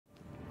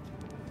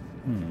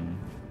Hmm.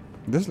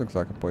 This looks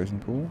like a poison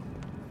pool.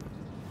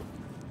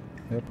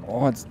 Yep.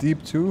 Oh, it's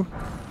deep too.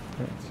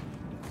 Great.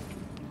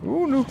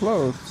 Ooh, new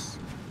clothes.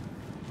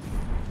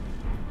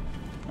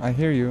 I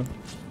hear you.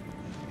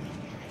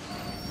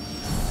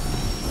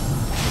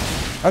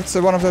 That's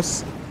one of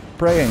those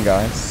praying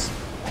guys.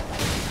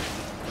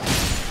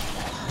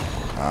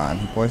 Ah, and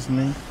he poisoned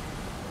me.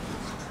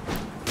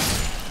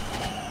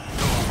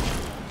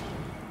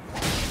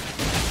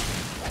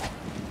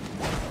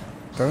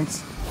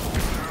 Don't.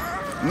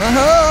 No!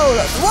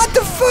 What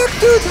the fuck,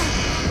 dude?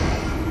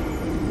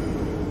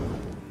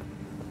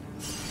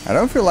 I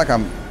don't feel like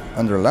I'm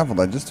under leveled.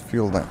 I just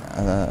feel like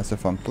as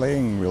if I'm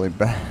playing really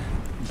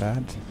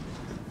bad,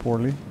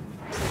 poorly.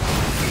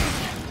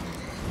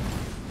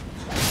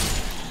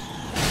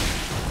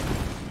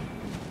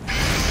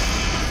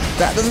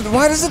 That doesn't.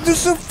 Why does it do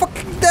so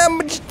fucking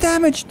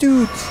damage,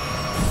 dude?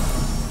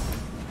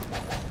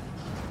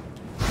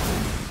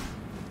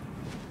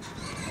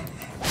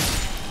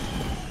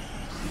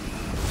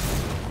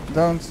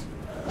 Don't.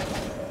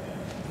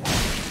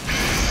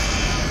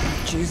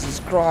 Jesus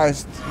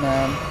Christ,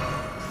 man.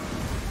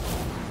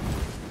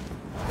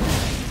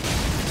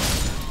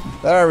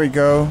 There we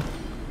go.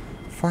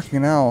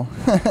 Fucking hell.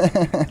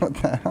 What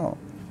the hell?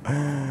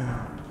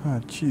 Oh,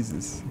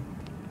 Jesus.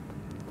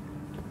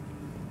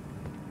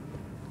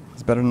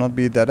 This better not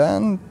be a dead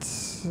end.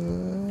 It's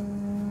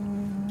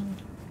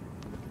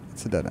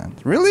a dead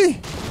end. Really?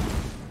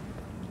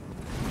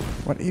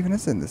 What even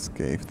is in this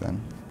cave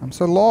then? I'm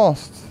so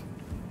lost.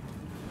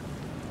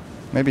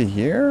 Maybe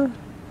here?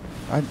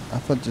 I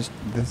thought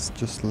this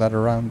just led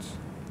around.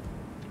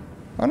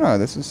 Oh no,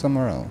 this is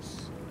somewhere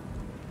else.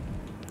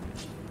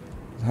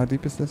 How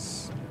deep is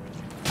this?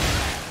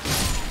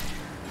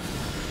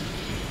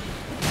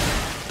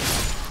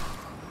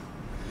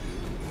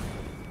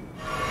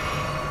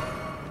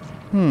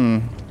 Hmm.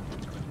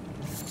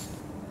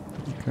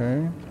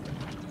 Okay.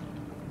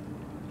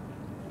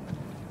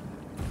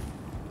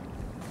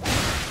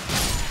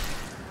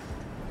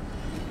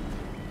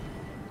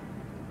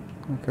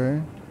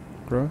 Okay.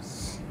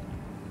 Gross.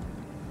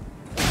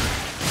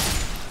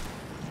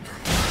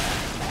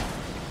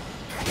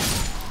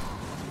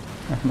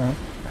 Oh no.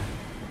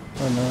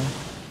 Oh no.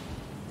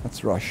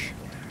 Let's rush.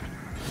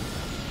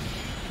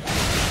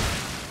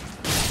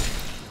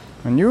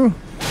 And you?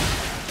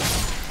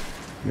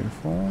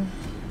 Beautiful.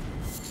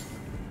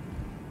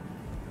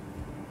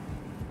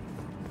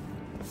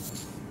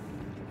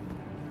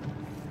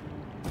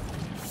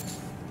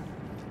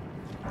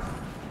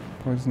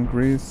 Poison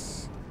grease.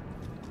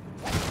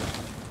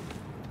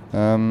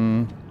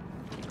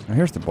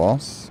 Here's the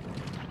boss.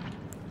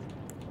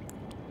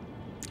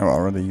 Oh, I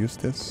already used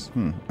this.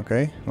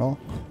 Okay, well.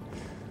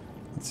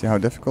 Let's see how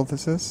difficult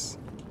this is.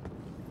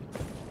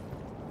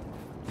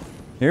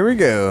 Here we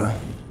go.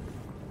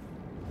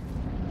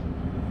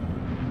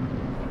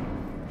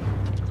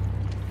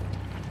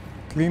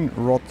 Clean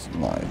rot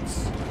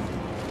lights.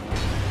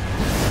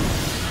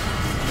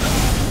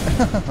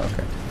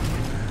 Okay.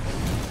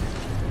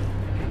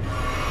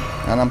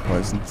 And I'm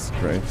poisoned.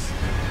 Great.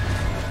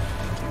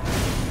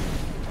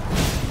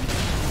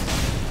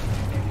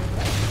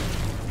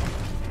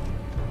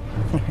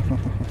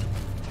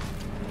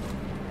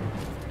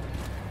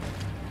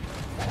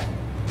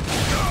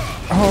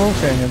 Oh,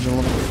 okay, here's a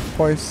little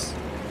poise.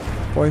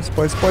 Poise.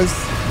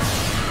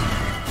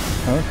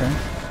 Okay.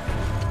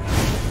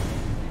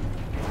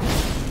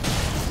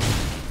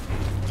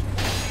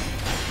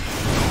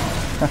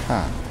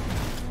 Haha.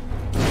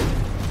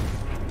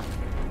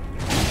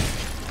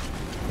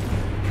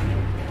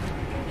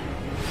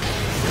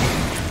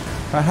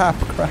 Haha,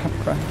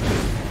 crap.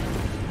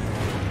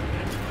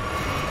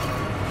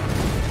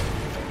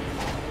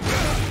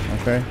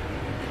 Okay.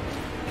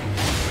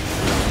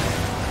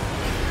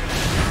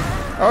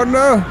 Oh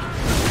no!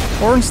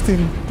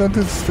 Ornstein, don't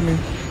do this to me.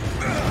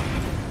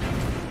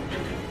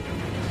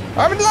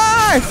 I'm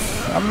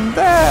alive! I'm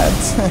dead!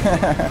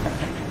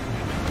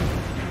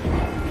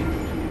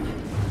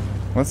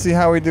 Let's see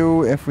how we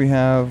do if we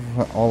have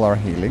all our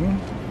healing.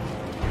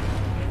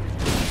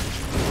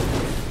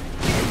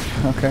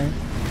 Okay.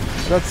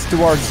 That's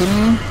towards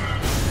him.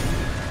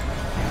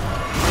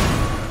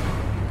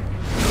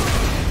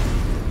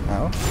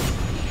 Ow.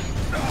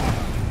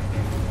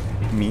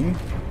 Mean.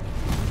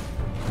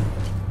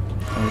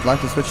 I would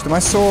like to switch to my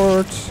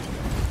sword.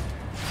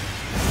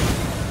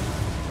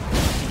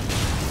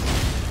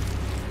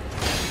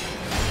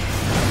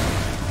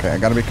 Okay, I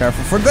gotta be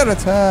careful for that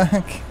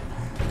attack.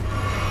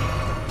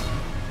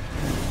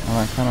 Oh,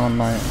 I kinda want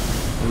my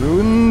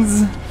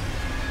runes.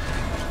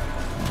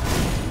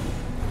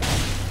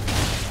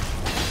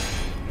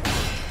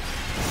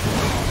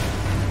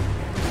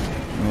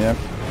 Yep.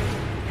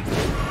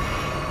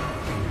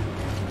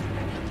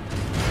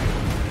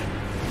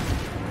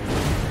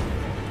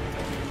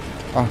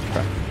 Oh,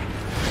 crap.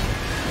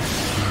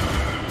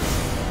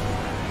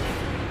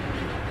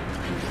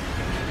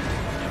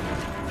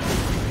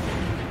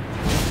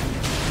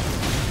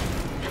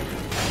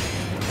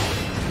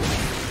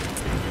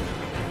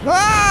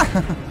 Ah!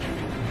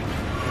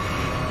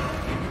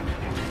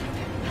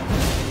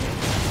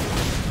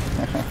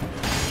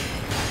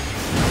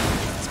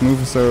 This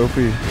move is so OP.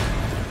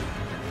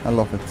 I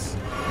love it.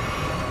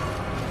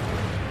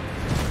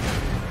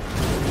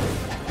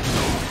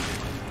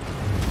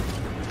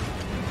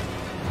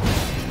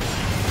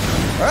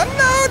 Oh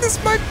no,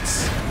 this might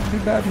be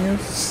bad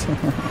news.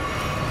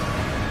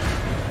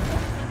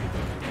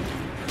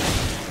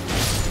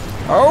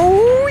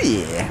 Oh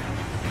yeah!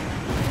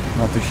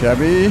 Not too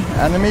shabby.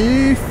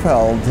 Enemy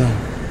felled.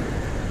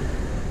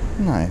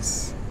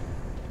 Nice.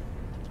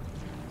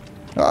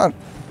 Ah,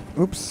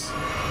 oops.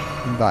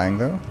 I'm dying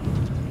though.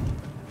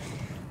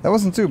 That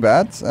wasn't too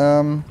bad.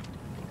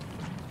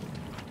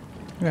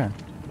 Yeah.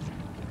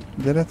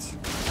 Did it.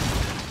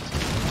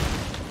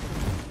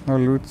 No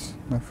loot.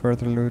 No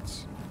further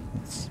loot.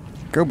 Let's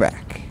go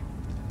back.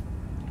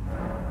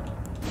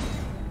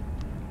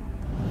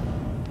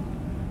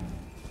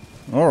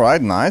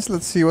 Alright, nice.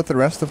 Let's see what the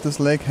rest of this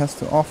lake has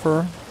to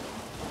offer.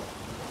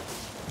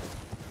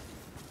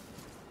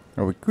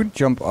 Oh, we could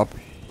jump up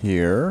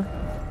here.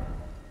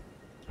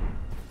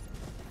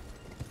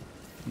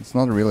 It's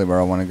not really where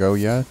I want to go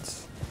yet.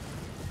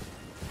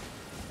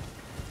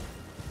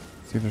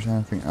 See if there's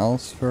anything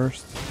else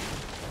first.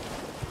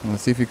 And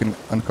let's see if you can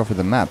uncover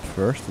the map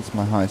first. It's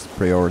my highest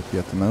priority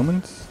at the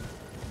moment.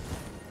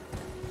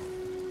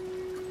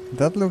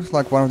 That looks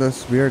like one of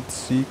those weird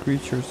sea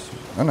creatures.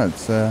 Oh no,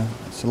 it's a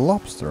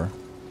lobster.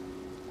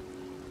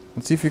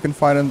 Let's see if you can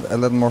find it a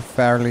little more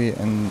fairly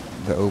in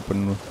the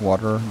open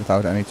water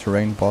without any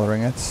terrain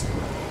bothering it.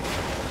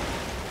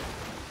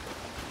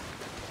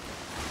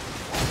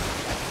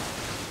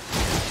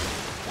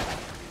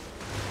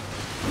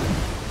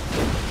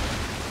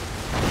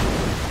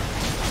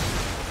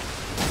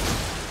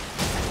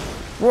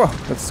 Whoa,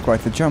 that's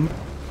quite the jump.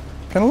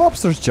 Can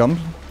lobsters jump?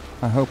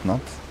 I hope not.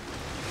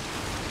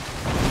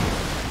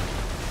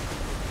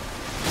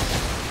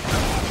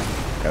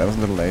 Okay, that was a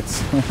little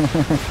late.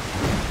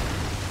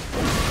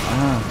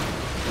 Ah.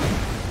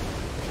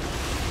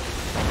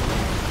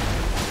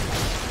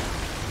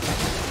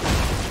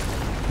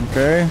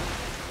 Okay.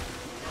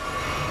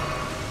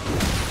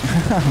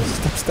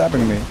 Stop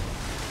stabbing me.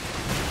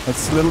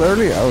 That's a little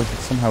early. Oh, it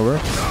somehow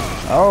works.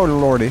 Oh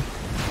lordy.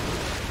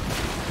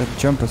 That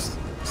jump is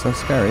so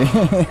scary.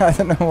 I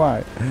don't know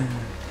why.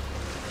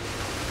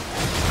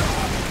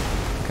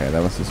 Okay,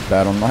 that was just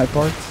bad on my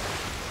part.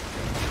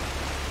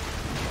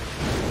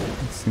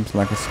 It seems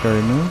like a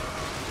scary move.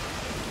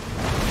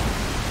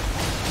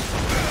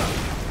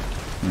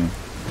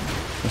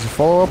 There's a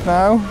follow-up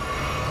now.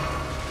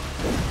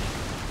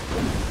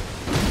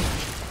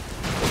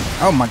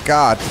 Oh my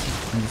god.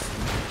 I'm just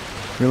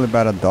really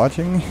bad at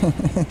dodging.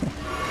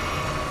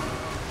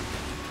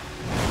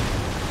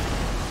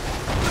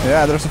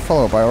 Yeah, there's a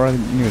follow-up. I already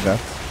knew that.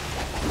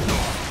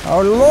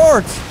 Oh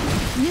lord!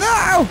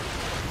 No!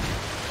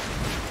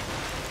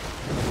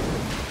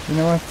 You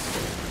know what?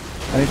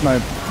 I need my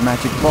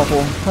magic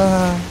bottle.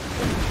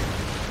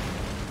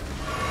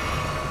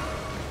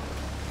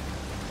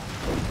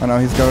 Oh no,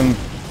 he's going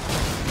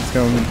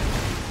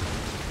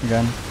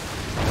again.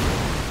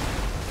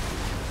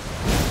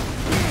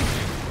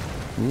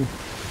 Ooh.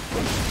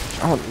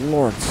 Oh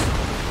lord.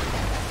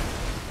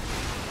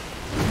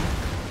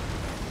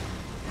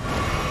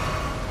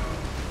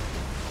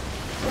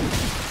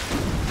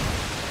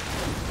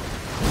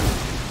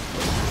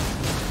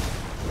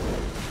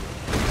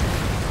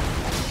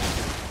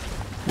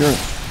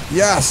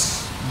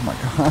 Yes! Oh my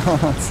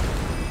god.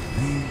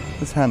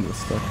 This hand is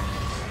stuck.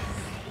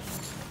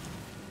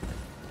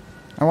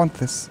 I want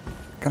this.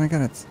 Can I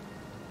get it?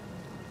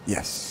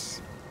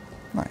 Yes.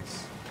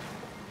 Nice.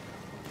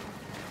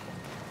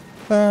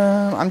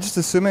 I'm just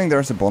assuming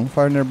there's a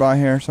bonfire nearby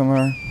here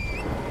somewhere.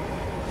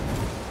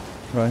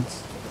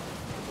 Right.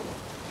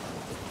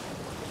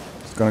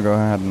 Just gonna go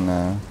ahead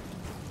and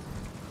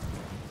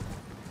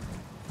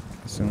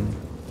assume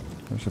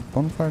there's a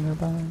bonfire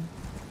nearby.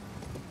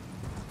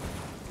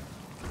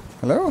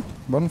 Hello?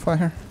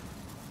 Bonfire?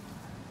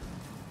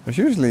 There's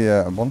usually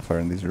a bonfire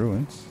in these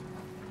ruins.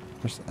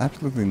 There's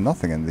absolutely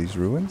nothing in these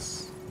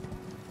ruins.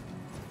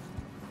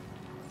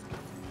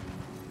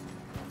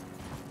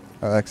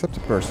 Except a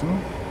person.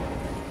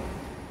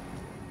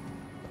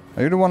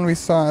 Are you the one we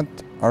saw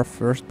at our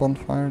first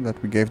bonfire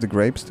that we gave the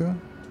grapes to?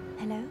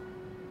 Hello?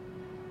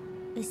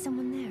 Is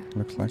someone there?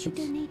 Looks like it. Would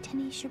you donate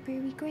any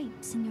strawberry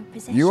grapes in your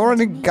possession? You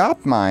already to me?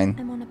 got mine.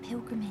 I'm on a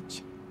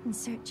pilgrimage in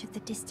search of the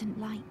distant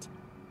light.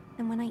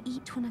 And when I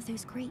eat one of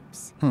those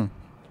grapes, I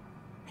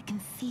can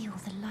feel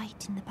the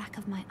light in the back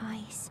of my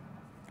eyes.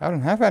 I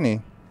don't have any.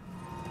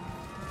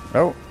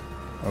 Oh.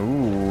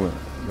 Oh,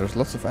 there's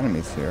lots of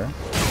enemies here.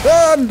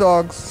 Ah,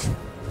 dogs!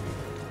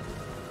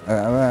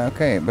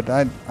 Okay, but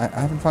I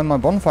haven't found my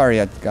bonfire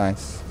yet,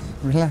 guys.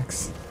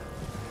 Relax.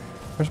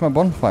 Where's my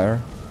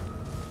bonfire?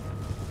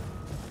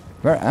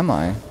 Where am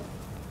I?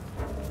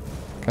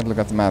 Can't look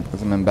at the map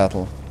because I'm in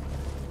battle.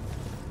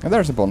 And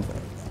there's a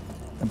bonfire.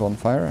 A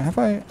bonfire. Have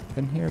I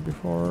been here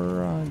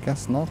before? I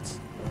guess not.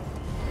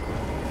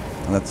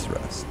 Let's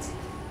rest.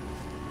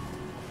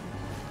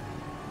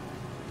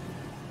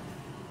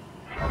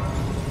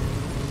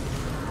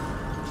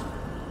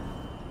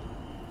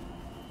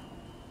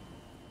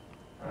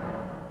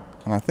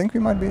 And I think we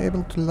might be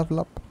able to level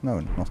up.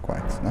 No, not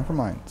quite. Never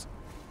mind.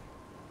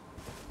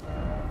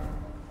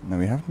 No,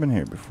 we haven't been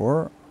here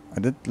before. I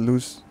did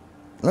lose...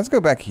 Let's go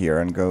back here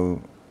and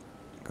go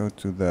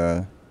to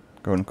the...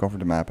 Go and cover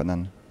the map, and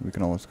then we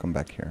can always come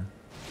back here.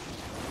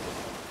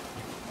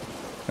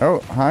 Oh,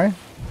 hi.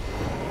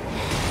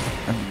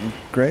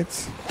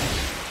 Great.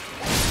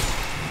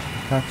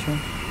 Gotcha.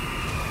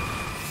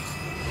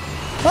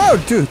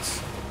 Oh, dude!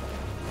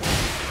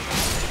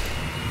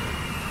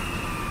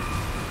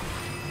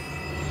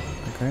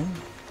 Okay.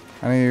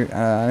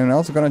 Anyone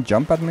else gonna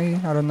jump at me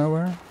out of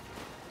nowhere?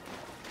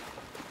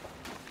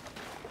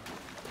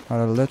 Out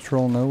of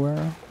literal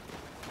nowhere?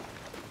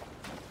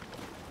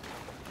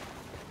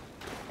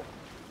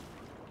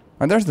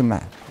 Oh, there's the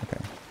map. Okay.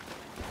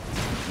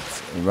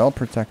 It's well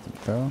protected,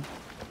 though.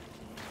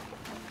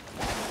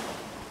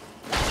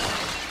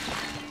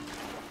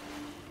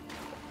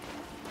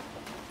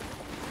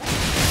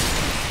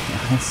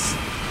 Nice.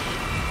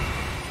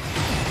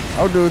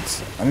 Oh,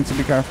 dudes. I need to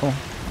be careful.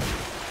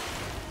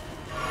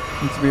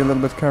 Need to be a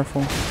little bit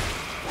careful.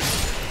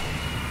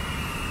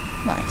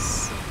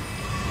 Nice.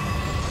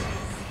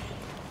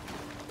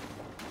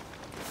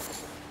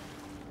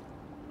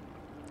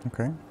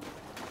 Okay.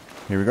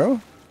 Here we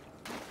go.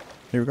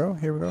 Here we go.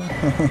 Here we go.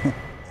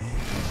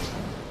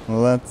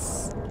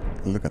 Let's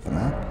look at the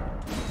map.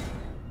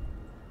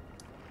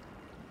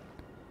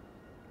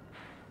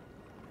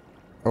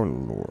 Oh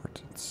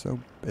lord,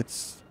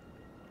 it's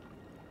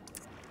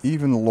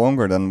even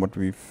longer than what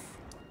we've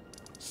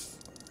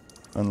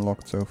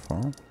unlocked so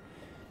far.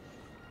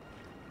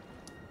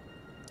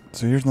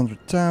 So here's another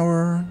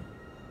tower.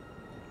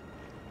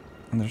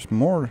 And there's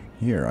more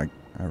here,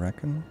 I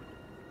reckon.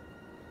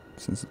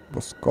 Since it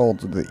was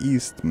called the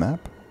East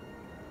map.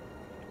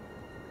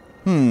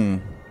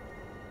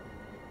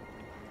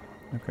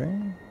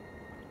 Okay.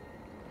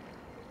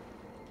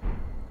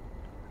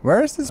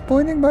 Where is this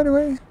pointing, by the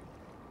way?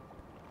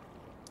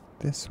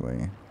 This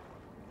way.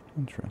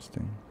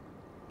 Interesting.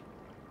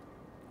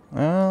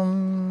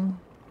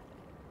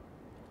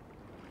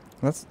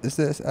 Is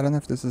this, I don't know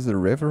if this is a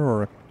river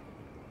or a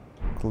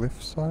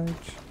cliffside.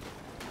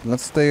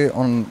 Let's stay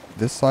on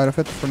this side of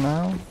it for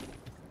now.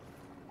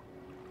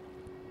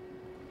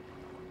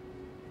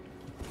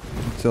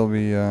 Until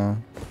we, I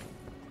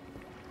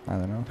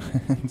don't know,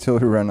 until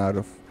we run out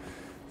of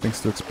things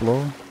to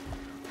explore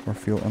or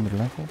feel under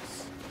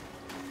levels.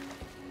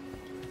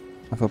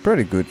 I feel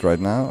pretty good right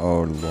now.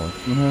 Oh lord.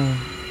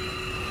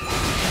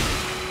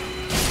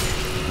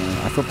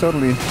 I feel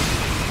totally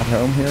at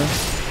home here.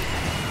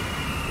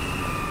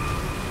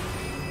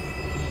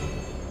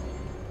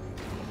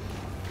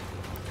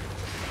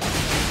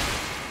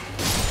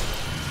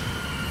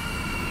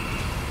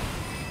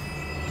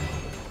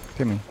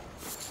 Gimme.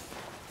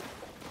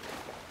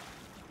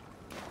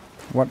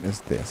 What is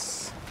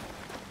this?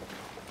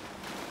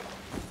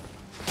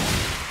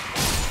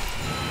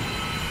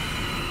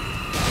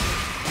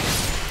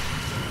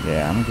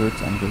 Yeah, I'm good,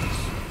 I'm good.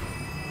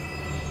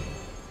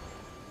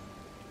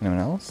 Anyone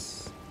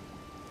else?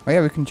 Oh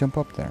yeah, we can jump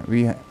up there.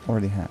 We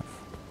already have.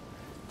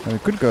 Now we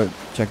could go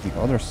check the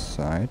other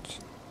side.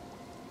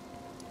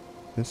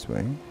 This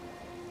way.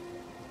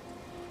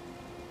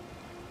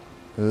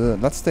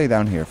 Let's stay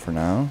down here for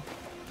now.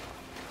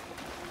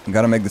 We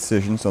gotta make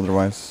decisions,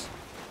 otherwise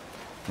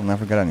we'll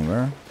never get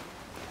anywhere.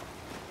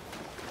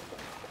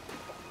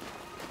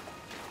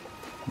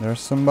 There's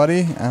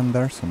somebody, and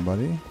there's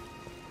somebody.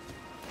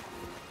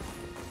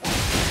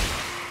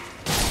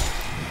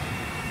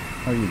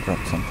 Oh, you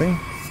dropped something.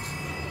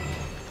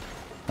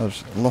 Oh,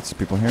 there's lots of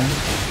people here.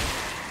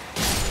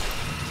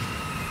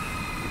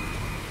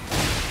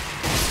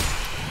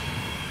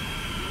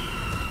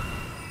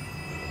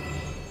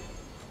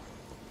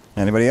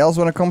 Anybody else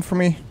want to come for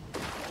me?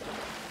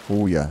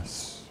 Oh,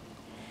 yes.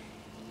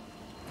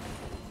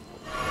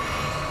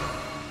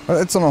 Oh,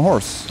 it's on a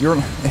horse. You're on,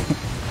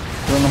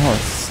 you're on a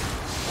horse.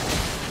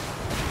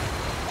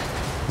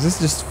 Is this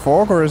just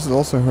fog, or is it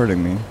also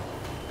hurting me?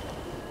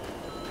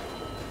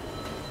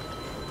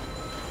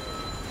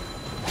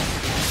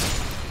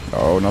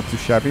 Oh, not too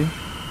shabby.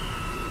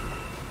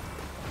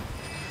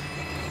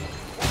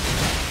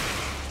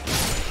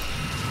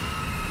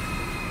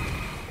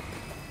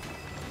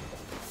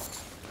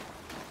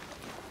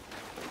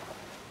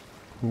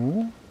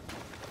 Cool.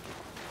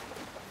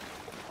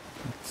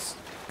 Let's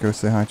go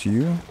say hi to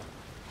you.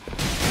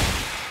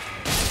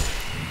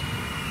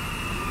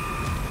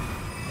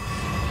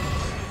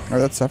 Oh,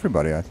 that's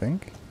everybody, I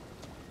think.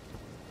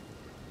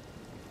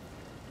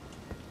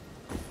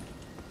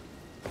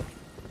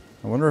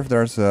 I wonder if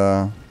there's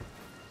a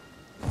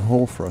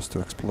hole for us to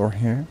explore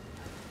here.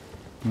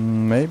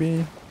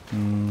 Maybe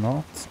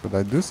not, but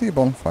I do see a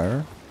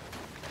bonfire.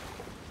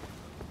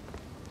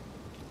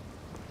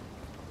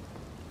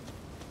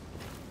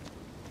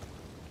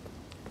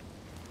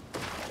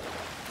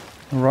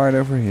 Right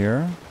over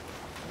here.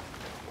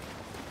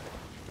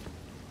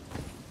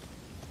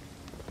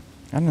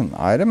 And an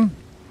item.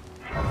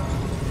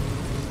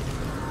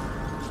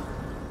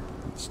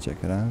 Let's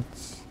check it out.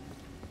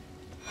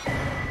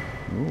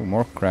 Ooh,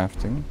 more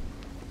crafting.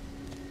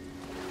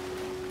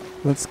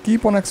 Let's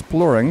keep on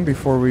exploring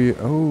before we...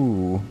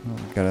 Oh,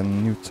 get a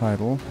new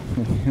title.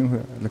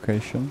 New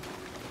location.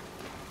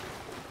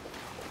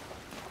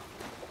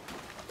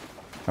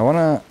 I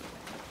wanna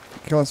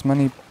kill as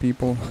many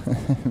people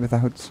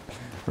without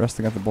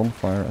resting at the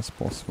bonfire as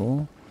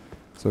possible.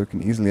 So we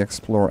can easily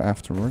explore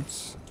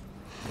afterwards.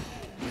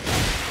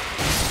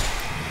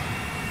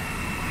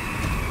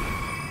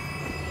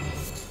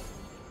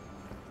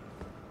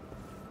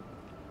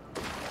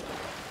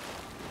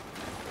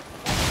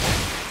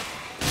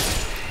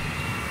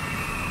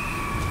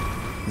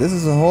 This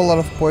is a whole lot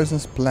of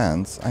poisonous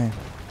plants.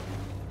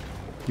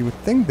 You would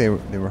think they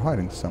were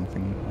hiding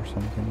something or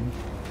something.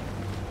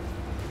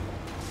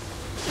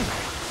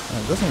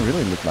 It doesn't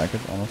really look like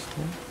it,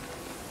 honestly.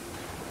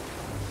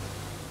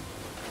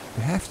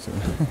 We have to.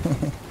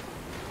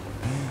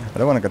 I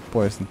don't want to get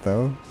poisoned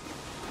though.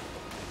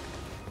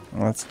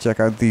 Let's check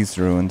out these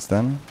ruins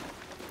then.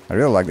 I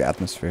really like the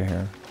atmosphere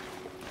here.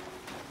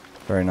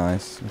 Very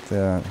nice, with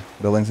the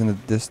buildings in the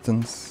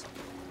distance.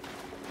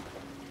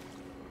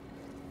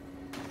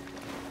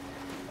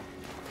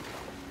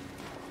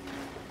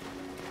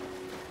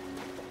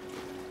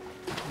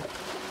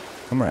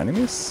 No more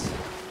enemies?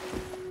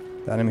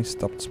 The enemies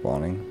stopped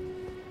spawning.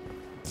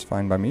 It's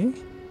fine by me.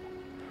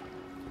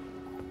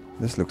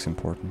 This looks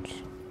important.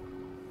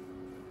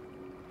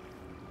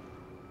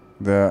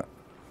 The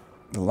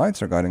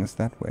lights are guiding us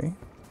that way.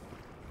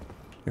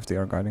 If they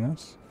are guiding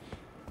us.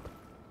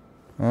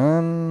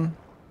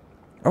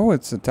 Oh,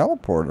 it's a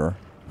teleporter.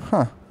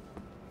 Huh.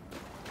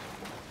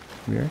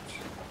 Weird.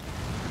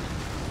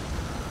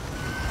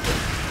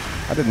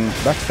 I didn't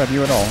backstab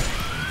you at all.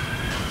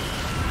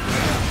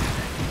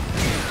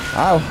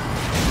 Ow!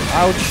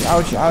 Ouch,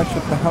 ouch, ouch,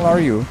 what the hell are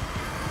you?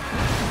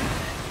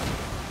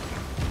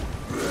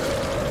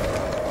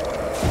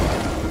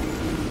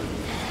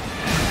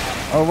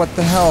 Oh, what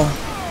the hell?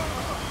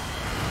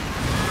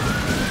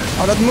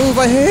 Oh, that move,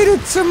 I hate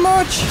it so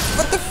much!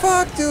 What the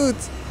fuck, dude?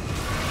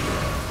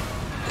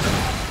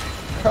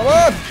 Come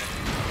on!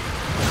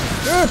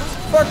 Dude,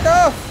 fuck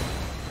off!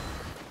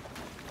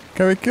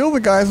 Can we kill the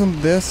guys on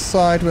this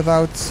side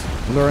without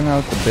luring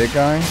out the big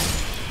guy?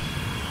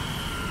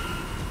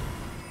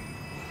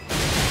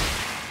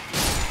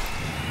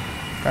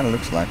 Kinda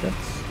looks like it.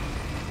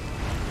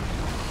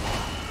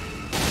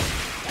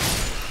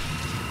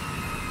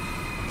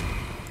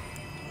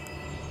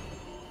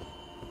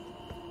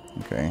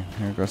 Okay,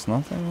 here goes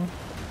nothing.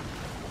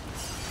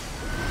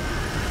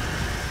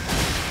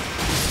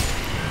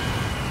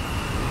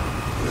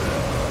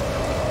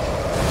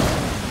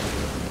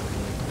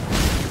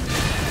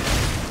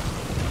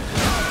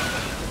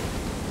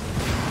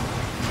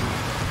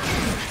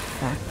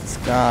 Fuck this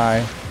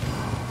guy.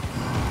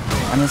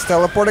 And his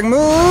teleporting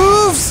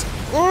moves!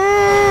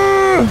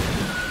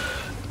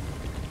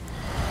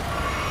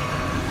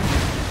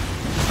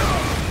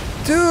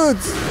 Dude!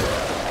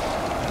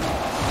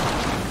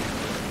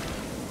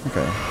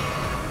 Okay.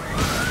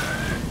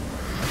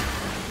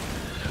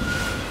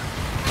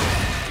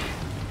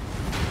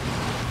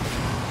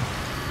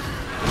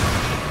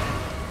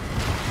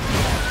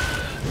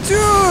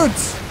 Dude!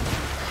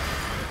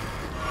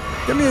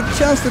 Give me a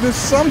chance to do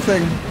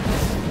something.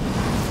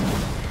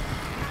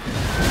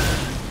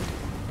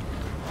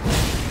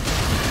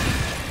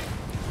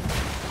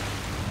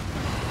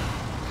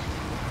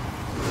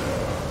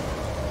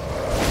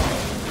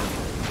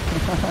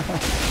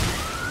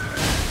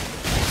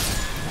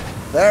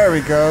 There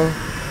we go.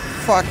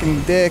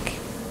 Fucking dick.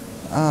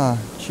 Ah,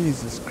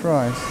 Jesus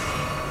Christ.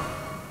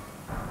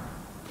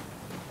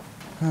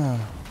 Ah,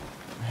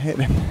 I hate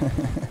him.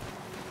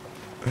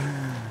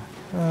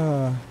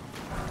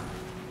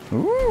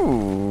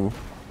 Ooh.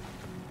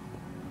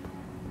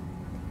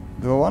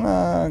 Do I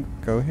wanna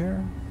go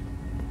here?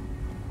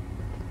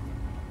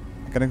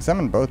 I can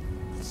examine both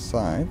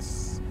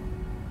sides.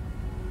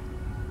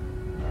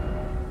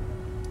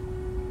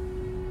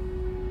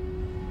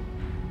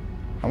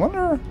 I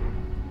wonder...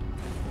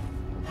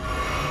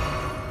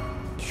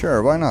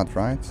 Sure, why not,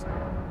 right?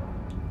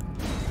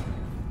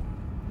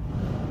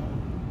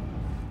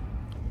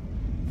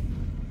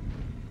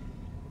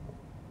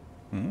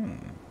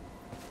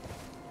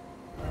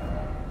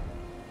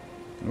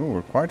 Ooh,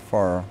 we're quite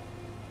far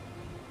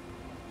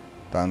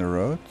down the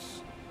road.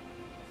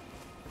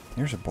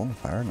 Here's a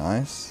bonfire,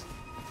 nice.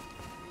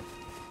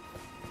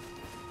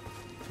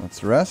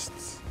 Let's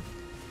rest.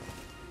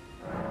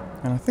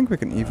 And I think we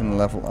can even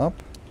level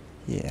up.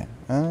 Yeah.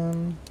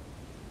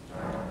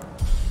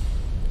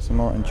 Some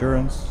more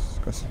endurance,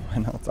 because why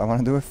not? I want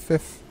to do a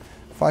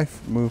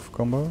 5 move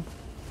combo.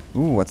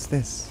 Ooh, what's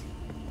this?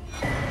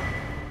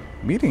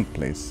 Meeting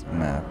place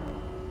map.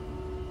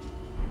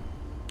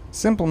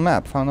 Simple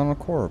map found on a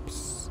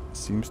corpse.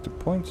 Seems to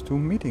point to a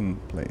meeting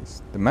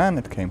place. The man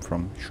it came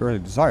from surely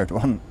desired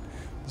one.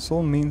 The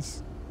sole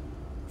means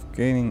of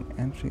gaining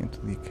entry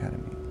into the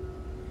academy.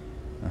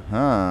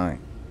 Aha.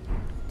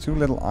 2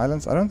 little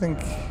islands. I don't think...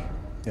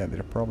 Yeah,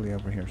 they're probably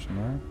over here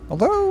somewhere.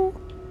 Although...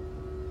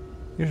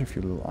 Here's a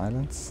few little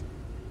islands.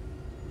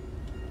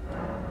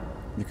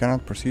 You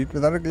cannot proceed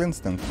without a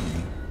glintstone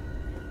key.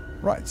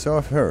 Right, so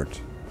I've heard.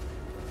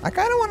 I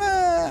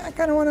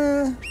kinda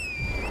wanna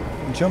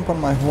jump on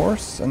my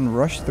horse and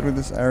rush through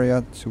this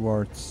area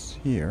towards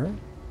here.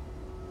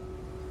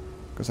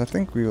 Because I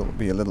think we will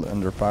be a little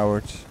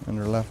underpowered,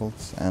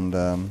 underleveled, and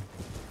I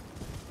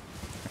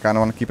kinda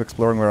wanna keep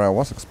exploring where I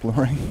was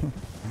exploring.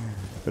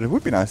 But it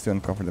would be nice to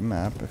uncover the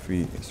map if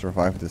we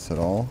survive this at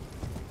all.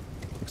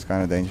 Looks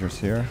kinda dangerous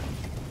here.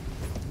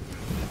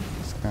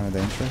 It's kinda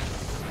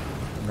dangerous.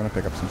 I'm gonna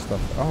pick up some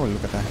stuff. Oh,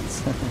 look at that.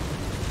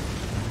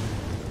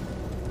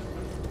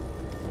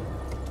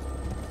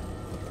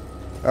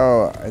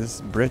 Oh,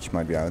 this bridge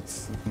might be out.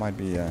 It might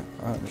be, oh,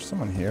 there's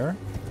someone here.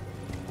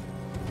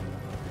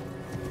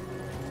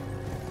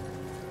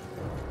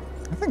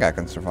 I think I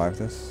can survive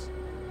this.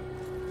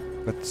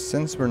 But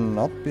since we're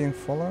not being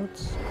followed...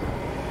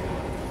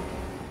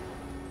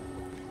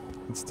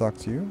 Let's talk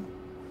to you.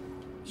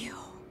 You.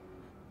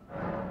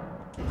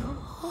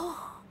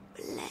 Oh,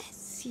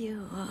 bless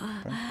you.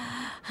 Okay.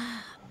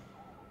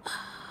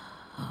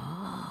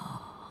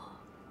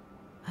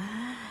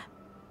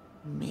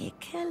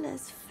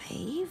 Michaela's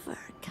favor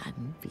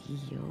can be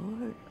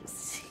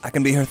yours. I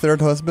can be her third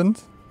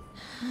husband.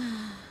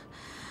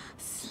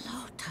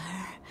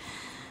 Slaughter.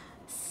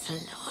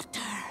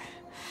 Slaughter.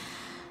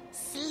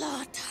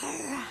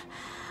 Slaughter.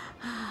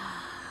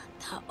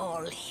 The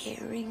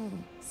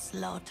all-hearing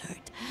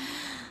slaughtered.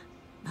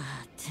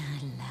 But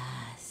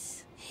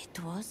alas, it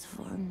was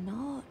for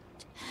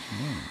naught.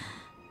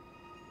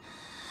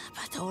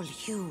 But all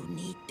you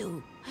need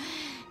do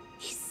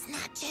is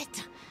snatch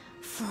it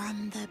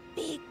from the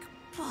big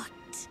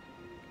pot.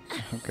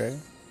 Okay.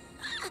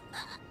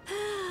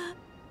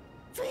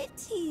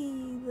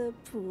 Pity the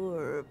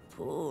poor,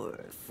 poor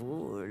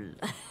fool.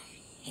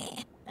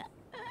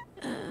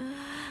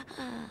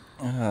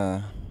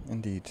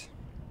 Indeed.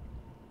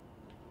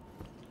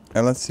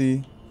 And let's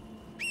see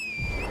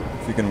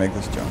if we can make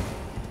this jump.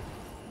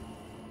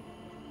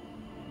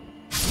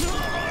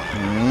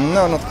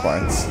 No, not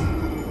quite.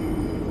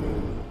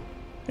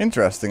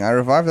 Interesting, I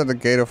revived at the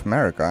Gate of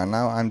America and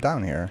now I'm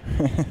down here.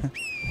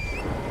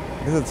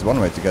 I guess that's one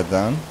way to get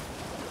down.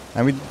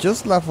 And we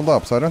just leveled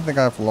up, so I don't think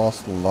I've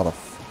lost a lot of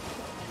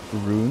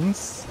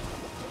runes.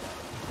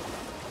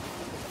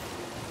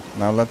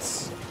 Now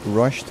let's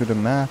rush to the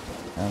map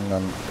and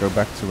then go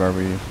back to where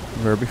we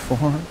were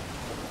before.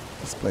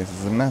 This place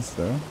is a mess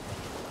though.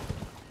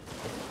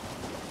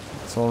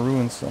 It's all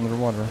ruins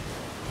underwater.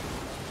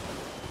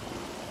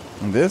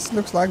 And this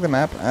looks like the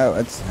map. Oh,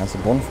 it has a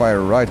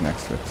bonfire right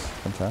next to it.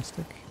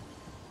 Fantastic.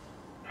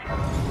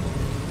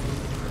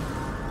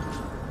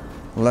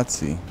 Let's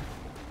see.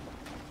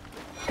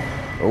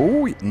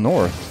 Oh,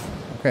 north.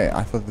 Okay,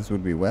 I thought this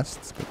would be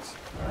west, but...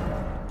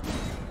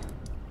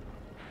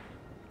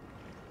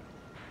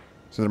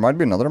 So there might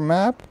be another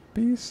map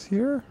piece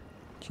here?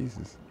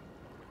 Jesus.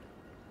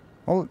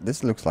 Oh,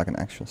 this looks like an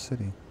actual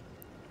city.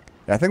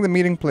 Yeah, I think the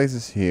meeting place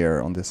is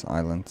here on this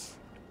island.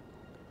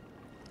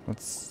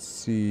 Let's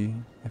see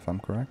if I'm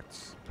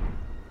correct.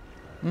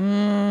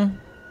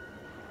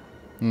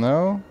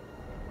 No.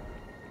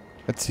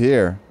 It's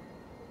here.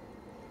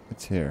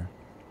 It's here.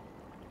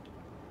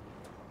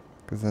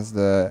 Because there's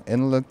the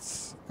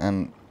inlets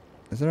and...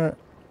 Is there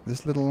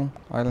this little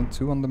island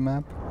too on the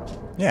map?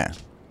 Yeah.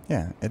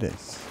 Yeah, it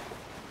is.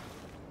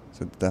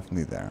 So it's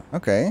definitely there.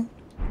 Okay.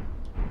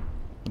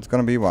 It's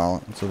gonna be a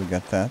while until we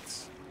get that.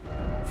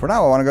 For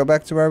now I want to go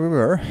back to where we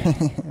were.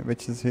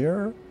 Which is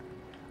here.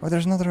 Oh,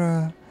 there's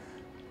another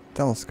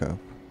telescope.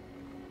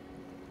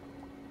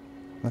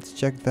 Let's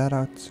check that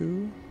out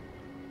too.